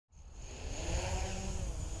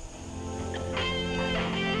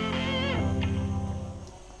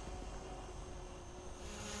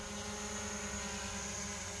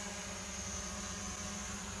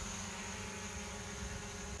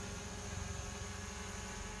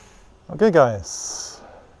Okay guys,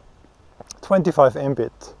 25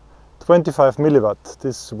 Mbit, 25 milliwatt.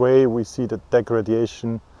 This way we see the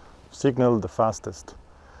degradation signal the fastest.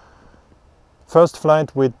 First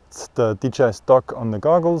flight with the DJI stock on the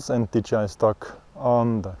goggles and DJI stock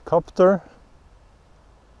on the copter.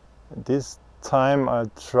 This time I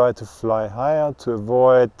try to fly higher to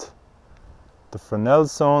avoid the Fresnel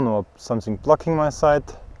zone or something blocking my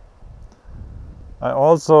sight. I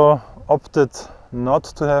also opted not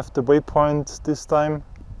to have the waypoint this time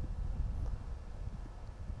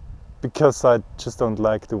because I just don't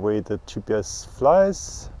like the way the GPS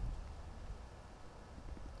flies.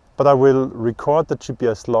 But I will record the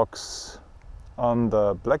GPS logs on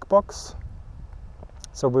the black box,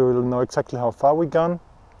 so we will know exactly how far we've gone.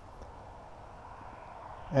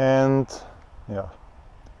 And yeah,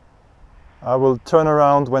 I will turn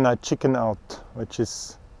around when I chicken out, which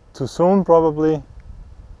is too soon probably,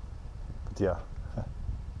 but yeah.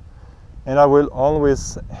 And I will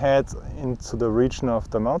always head into the region of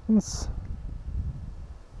the mountains.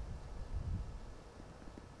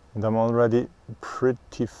 And I'm already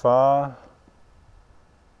pretty far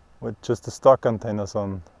with just the stock antennas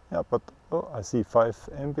on. Yeah, but oh, I see 5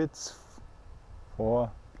 Mbits,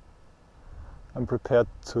 4. I'm prepared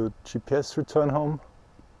to GPS return home.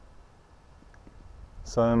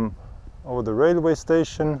 So I'm over the railway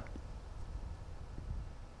station.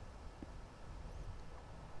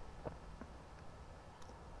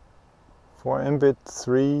 Four Mbit,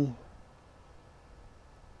 3.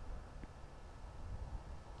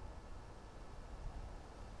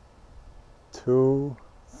 Two,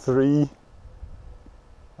 3.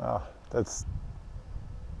 Ah, that's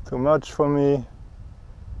too much for me.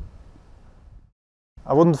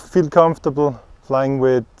 I wouldn't feel comfortable flying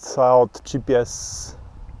without GPS,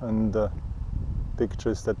 and the picture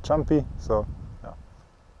is that jumpy. So yeah.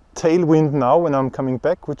 Tailwind now when I'm coming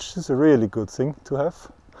back, which is a really good thing to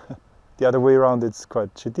have. The other way around it's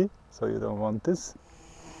quite shitty, so you don't want this.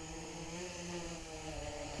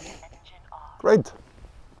 Great!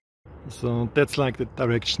 So that's like the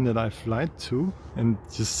direction that I fly to, and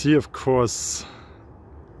you see, of course,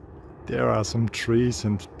 there are some trees,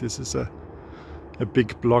 and this is a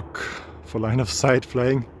big block for line of sight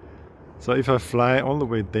flying. So if I fly all the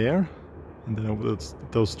way there and then over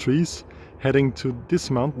those trees heading to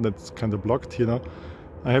this mountain that's kind of blocked here now,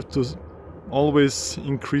 I have to always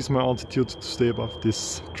increase my altitude to stay above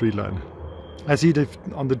this tree line. I see that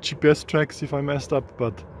on the GPS tracks if I messed up,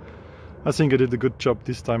 but I think I did a good job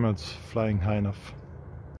this time at flying high enough.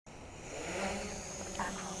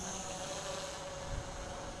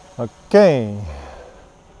 Okay.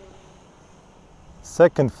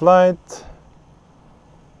 Second flight,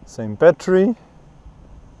 same battery.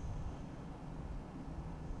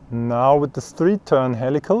 Now with the 3-turn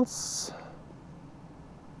helicals.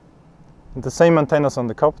 And the same antennas on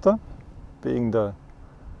the copter, being the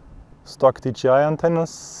stock DJI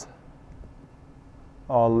antennas.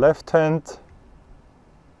 All left hand,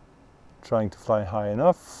 trying to fly high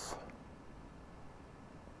enough.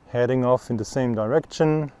 Heading off in the same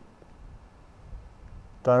direction.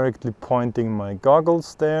 Directly pointing my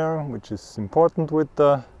goggles there, which is important with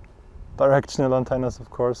the directional antennas, of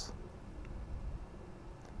course.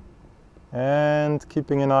 And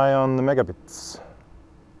keeping an eye on the megabits.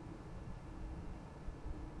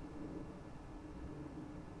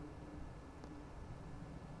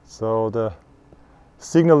 So the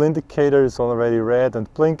signal indicator is already red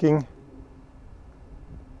and blinking.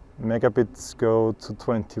 Megabits go to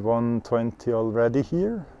 2120 already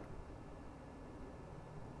here.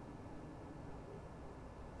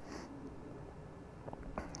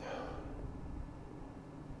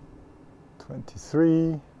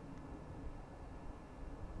 23.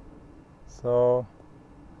 So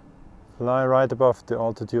fly right above the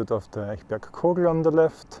altitude of the Eichbergkogel on the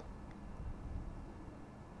left,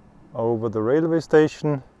 over the railway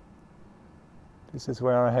station. This is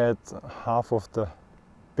where I had half of the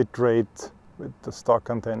bitrate with the stock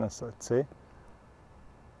antennas, I'd say.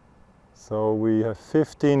 So we have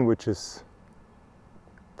 15, which is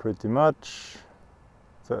pretty much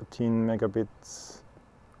 13 megabits.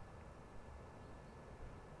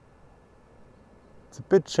 It's a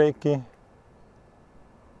bit shaky.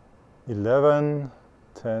 11,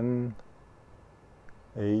 10,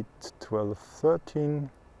 8, 12, 13.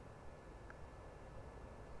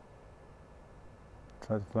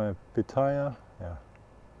 Try to fly a bit higher. Yeah.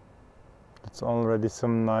 It's already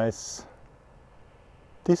some nice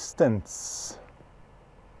distance.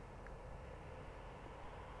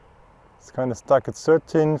 It's kind of stuck at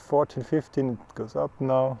 13, 14, 15. It goes up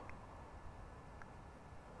now.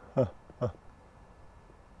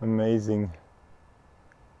 Amazing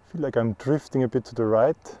feel like I'm drifting a bit to the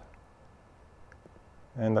right,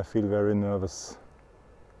 and I feel very nervous.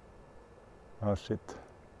 Oh shit.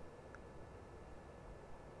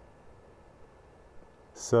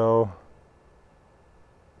 So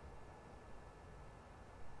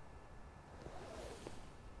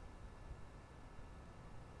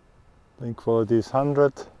link quality is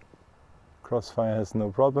 100. Crossfire has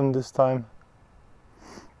no problem this time.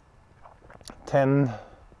 10.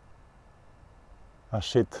 Ah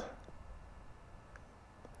shit.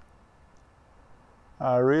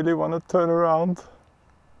 I really want to turn around.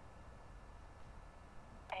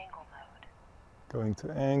 Angle mode. Going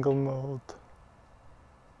to angle mode.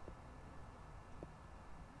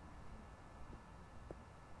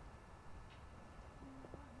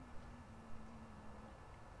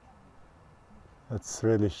 That's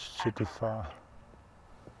really shitty far.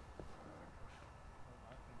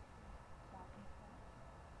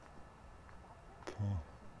 Okay.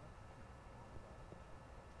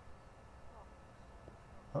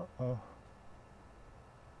 Uh-oh.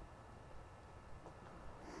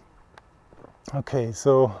 Okay,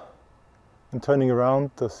 so I'm turning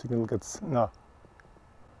around, the signal gets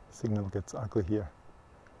ugly here.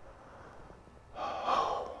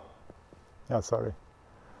 Yeah, sorry.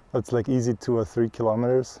 That's like easy 2 or 3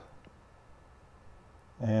 kilometers,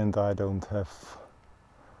 and I don't have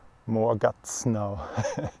more guts now.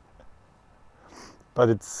 But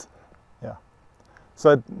it's, yeah.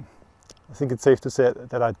 So I think it's safe to say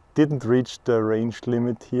that I didn't reach the range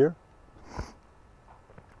limit here,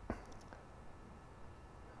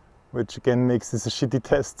 which again makes this a shitty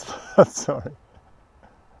test. Sorry.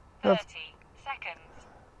 30 seconds.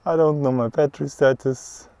 I don't know my battery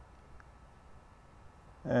status,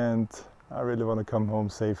 and I really want to come home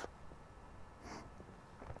safe.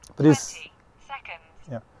 But 20 seconds.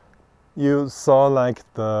 Yeah, you saw like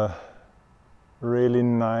the really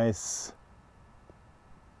nice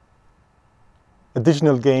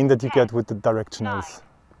additional gain that you get with the directionals.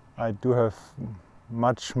 I do have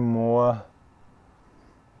much more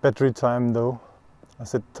battery time though. I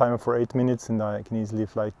set timer for 8 minutes and I can easily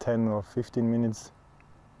fly 10 or 15 minutes.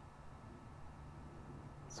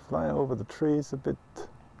 Let's fly over the trees a bit.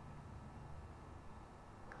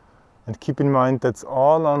 And keep in mind that's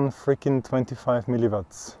all on freaking 25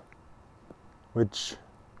 milliwatts. Which,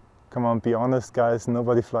 come on, be honest guys,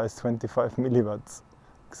 nobody flies 25 milliwatts.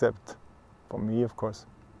 Except for me, of course.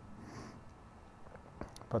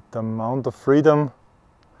 But the amount of freedom,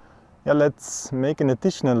 yeah, let's make an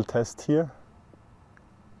additional test here.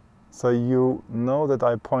 So you know that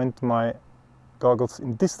I point my goggles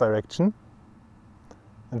in this direction.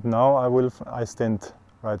 And now I stand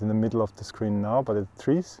right in the middle of the screen now, by the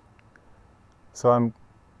trees. So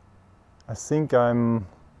I think I'm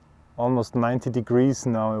almost 90 degrees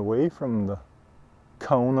now away from the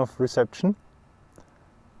cone of reception.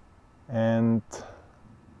 And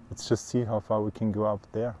let's just see how far we can go up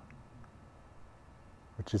there,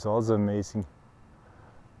 which is also amazing.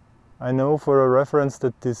 I know for a reference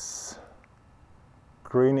that this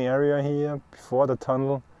green area here before the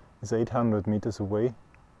tunnel is 800 meters away.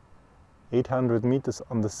 800 meters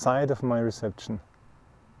on the side of my reception.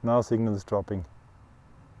 Now signal is dropping.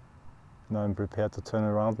 Now I'm prepared to turn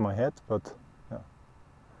around my head, but yeah.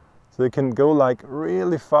 So you can go like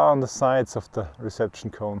really far on the sides of the reception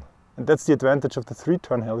cone. And that's the advantage of the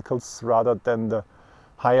 3-turn helicals rather than the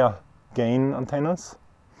higher gain antennas.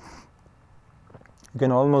 You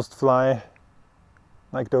can almost fly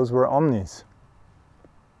like those were omnis.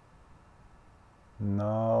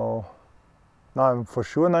 Now I'm for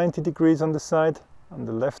sure 90 degrees on the side, on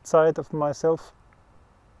the left side of myself.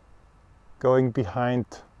 Going behind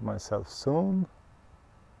myself soon.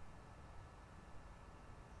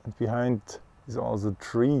 And behind is also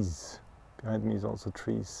trees. Behind me is also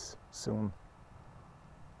trees soon.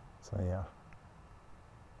 So yeah.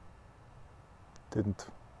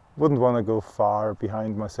 Wouldn't want to go far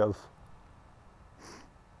behind myself.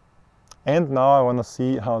 And now I want to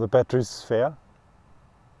see how the batteries fare.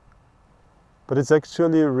 But it's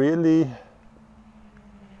actually really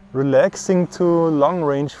relaxing to long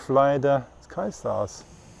range fly the Sky Stars.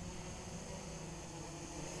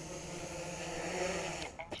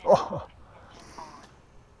 Oh.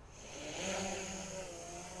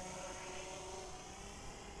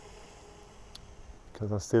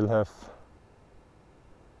 Because I still have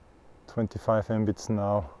 25 Mbits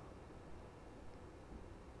now.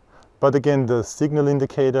 But again, the signal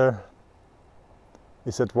indicator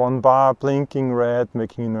is at 1 bar, blinking red,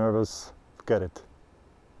 making you nervous. Forget it.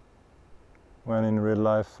 When in real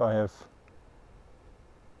life I have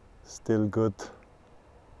still good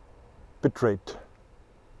bitrate.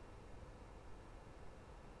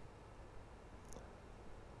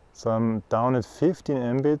 So I'm down at 15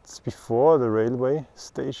 Mbits before the railway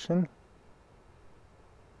station.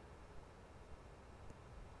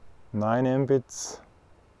 9 Mbits.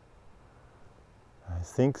 I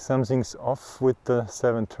think something's off with the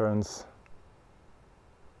 7 turns.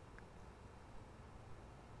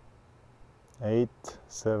 8,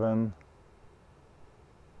 7.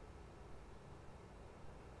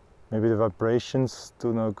 Maybe the vibrations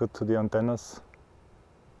do no good to the antennas.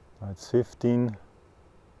 It's 15,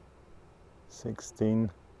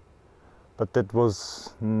 16, but that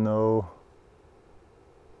was no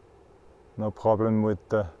problem with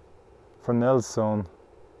the Fresnel zone.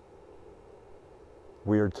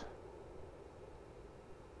 Weird.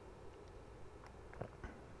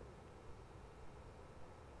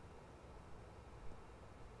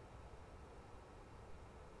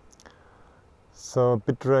 So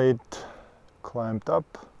bitrate climbed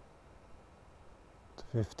up to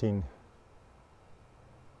 15,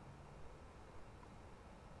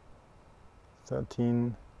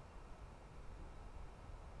 13,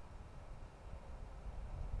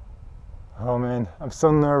 oh man, I'm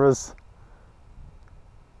so nervous.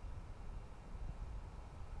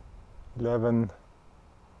 11,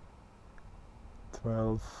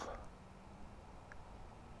 12.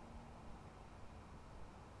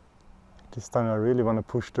 This time I really want to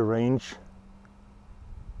push the range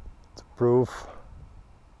to prove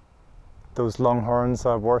those longhorns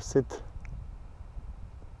are worth it.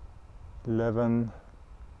 11.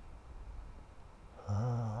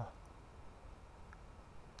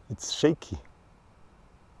 It's shaky.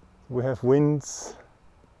 We have winds.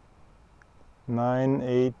 9,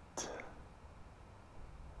 8.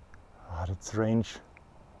 That's range.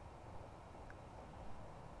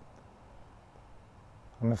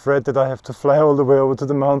 I'm afraid that I have to fly all the way over to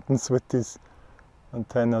the mountains with these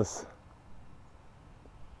antennas.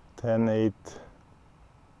 10, 8.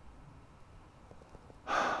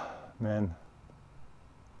 Man.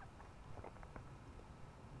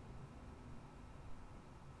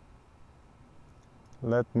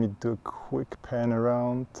 Let me do a quick pan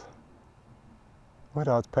around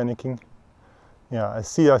without panicking. Yeah, I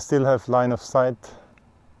see I still have line of sight.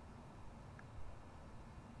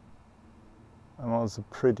 I'm also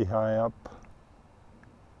pretty high up.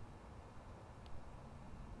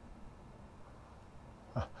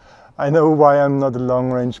 I know why I'm not a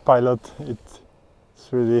long-range pilot. It's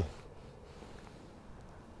really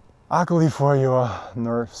ugly for your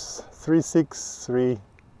nerves. 363,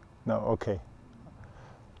 no, okay.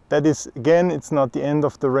 That is, again, it's not the end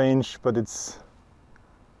of the range, but it's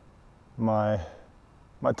my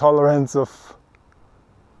tolerance of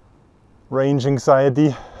range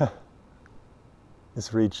anxiety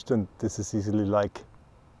is reached, and this is easily like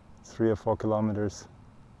 3 or 4 kilometers.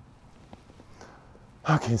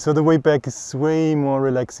 Okay, so the way back is way more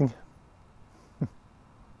relaxing.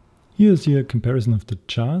 Here's your comparison of the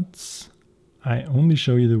charts. I only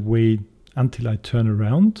show you the way until I turn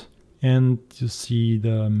around, and you see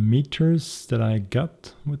the meters that I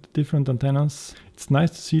got with the different antennas. It's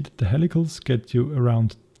nice to see that the Helicals get you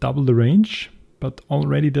around double the range, but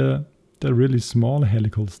already the really small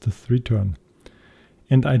Helicals, the 3-turn.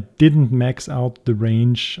 And I didn't max out the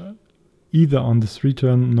range either on the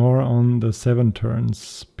 3-turn nor on the 7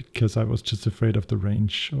 turns, because I was just afraid of the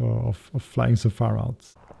range or of flying so far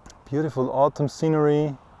out. Beautiful autumn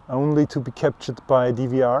scenery, only to be captured by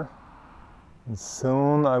DVR. And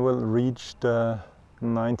soon I will reach the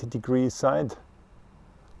 90-degree side.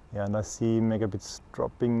 Yeah, and I see megabits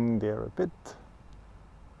dropping there a bit.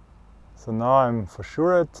 So now I'm for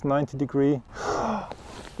sure at 90 degree.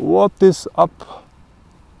 What is up?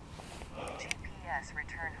 GPS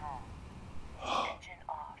return home. Engine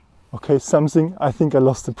off. Okay, something. I think I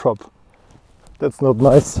lost the prop. That's not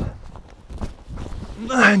nice.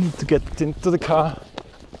 I need to get into the car.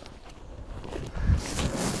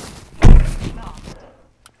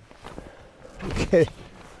 Okay,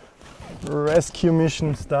 rescue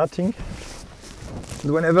mission starting.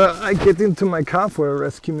 And whenever I get into my car for a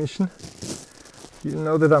rescue mission, you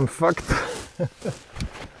know that I'm fucked.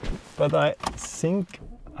 But I think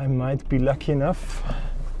I might be lucky enough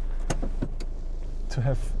to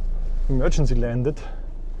have emergency landed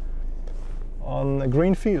on a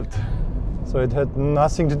green field. So it had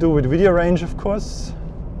nothing to do with video range, of course,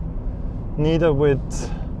 neither with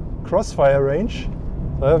crossfire range.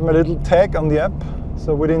 So I have my little tag on the app,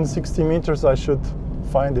 so within 60 meters I should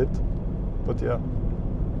find it. But yeah.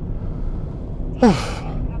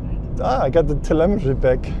 I got the telemetry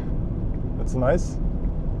back. That's nice,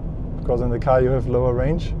 because in the car you have lower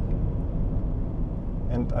range.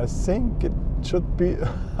 And I think it should be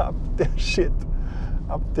up there,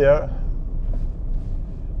 up there.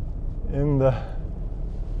 in the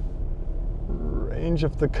range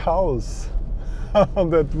of the cows.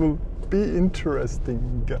 That will be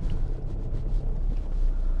interesting.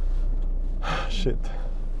 Shit.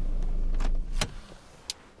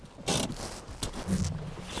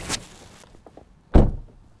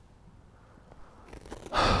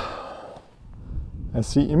 I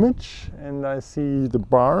see image and I see the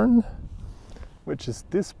barn, which is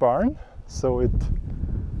this barn, so it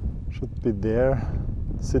should be there,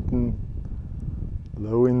 sitting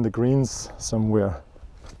low in the greens somewhere.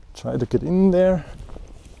 Try to get in there,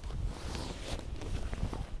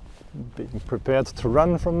 being prepared to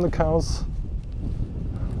run from the cows.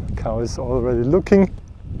 The cow is already looking.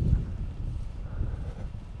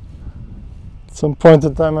 At some point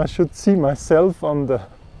in time I should see myself on the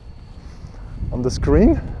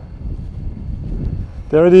screen.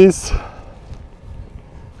 There it is.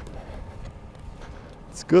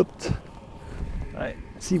 It's good. I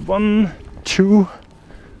see 1, 2,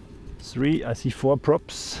 3. I see 4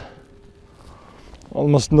 props.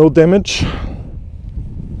 Almost no damage.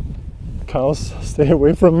 Cows, stay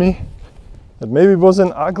away from me. It maybe was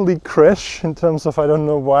an ugly crash in terms of I don't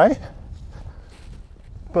know why.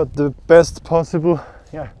 But the best possible,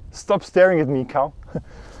 yeah, stop staring at me, cow.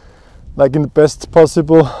 Like in the best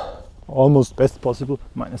possible, almost best possible,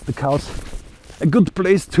 minus the cows, a good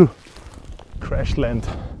place to crash land.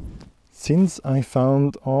 Since I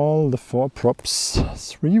found all the 4 props,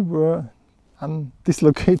 3 were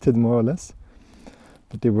dislocated more or less,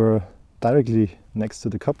 but they were directly next to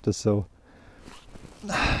the copter, so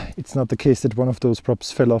it's not the case that one of those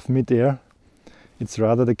props fell off mid-air. It's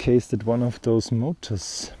rather the case that one of those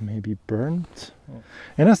motors maybe burned.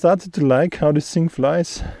 And I started to like how this thing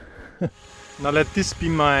flies. Now let this be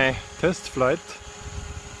my test flight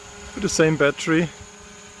with the same battery,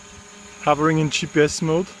 hovering in GPS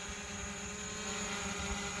mode.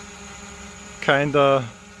 Kinda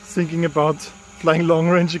thinking about flying long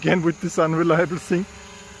range again with this unreliable thing.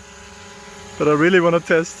 But I really want to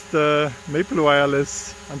test the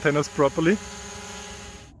MapleWireless antennas properly.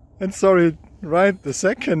 And sorry, right the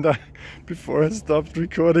second before I stopped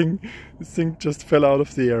recording, this thing just fell out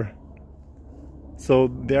of the air.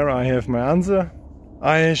 So there I have my answer.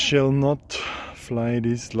 I shall not fly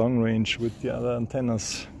this long range with the other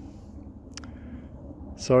antennas.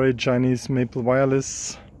 Sorry, Chinese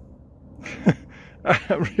MapleWireless. I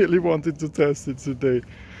really wanted to test it today,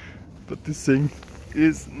 but this thing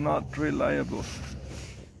is not reliable.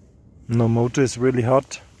 No, motor is really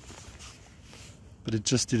hot, but it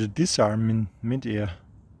just did a disarm in mid-air.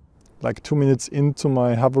 Like 2 minutes into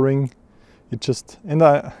my hovering, it just, and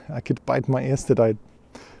I could bite my ass that I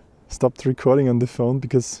stopped recording on the phone,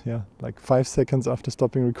 because yeah, like 5 seconds after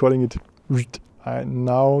stopping recording it, I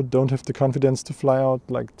now don't have the confidence to fly out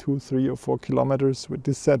like 2, 3 or 4 kilometers with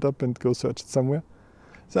this setup and go search it somewhere.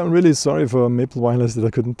 So I'm really sorry for MapleWireless that I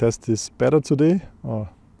couldn't test this better today.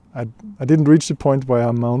 I didn't reach the point where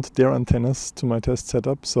I mount their antennas to my test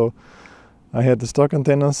setup, so I had the stock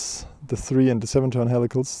antennas, the 3 and the 7-turn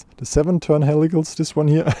helicals. The 7-turn helicals, this one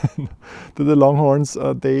here, the longhorns,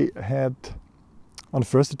 they had, on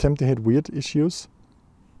first attempt they had weird issues.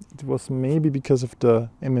 It was maybe because of the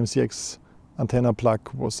MMCX antenna plug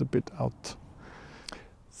was a bit out.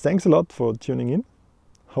 Thanks a lot for tuning in.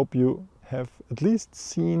 Hope you have at least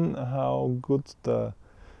seen how good the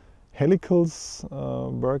Helicals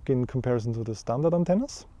work in comparison to the standard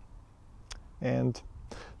antennas. And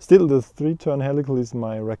still, the 3-turn helical is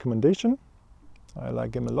my recommendation. I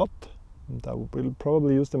like them a lot, and I will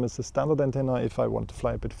probably use them as a standard antenna if I want to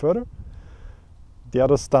fly a bit further. The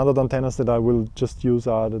other standard antennas that I will just use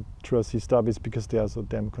are the RCSchim Stubbies, because they are so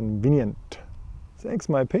damn convenient. Thanks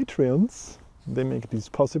my Patreons, they make this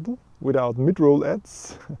possible without mid-roll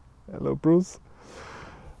ads. Hello Bruce.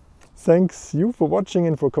 Thanks you for watching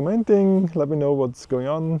and for commenting. Let me know what's going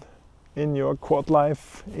on in your quad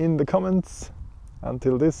life in the comments.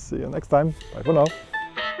 Until this, see you next time. Bye for now.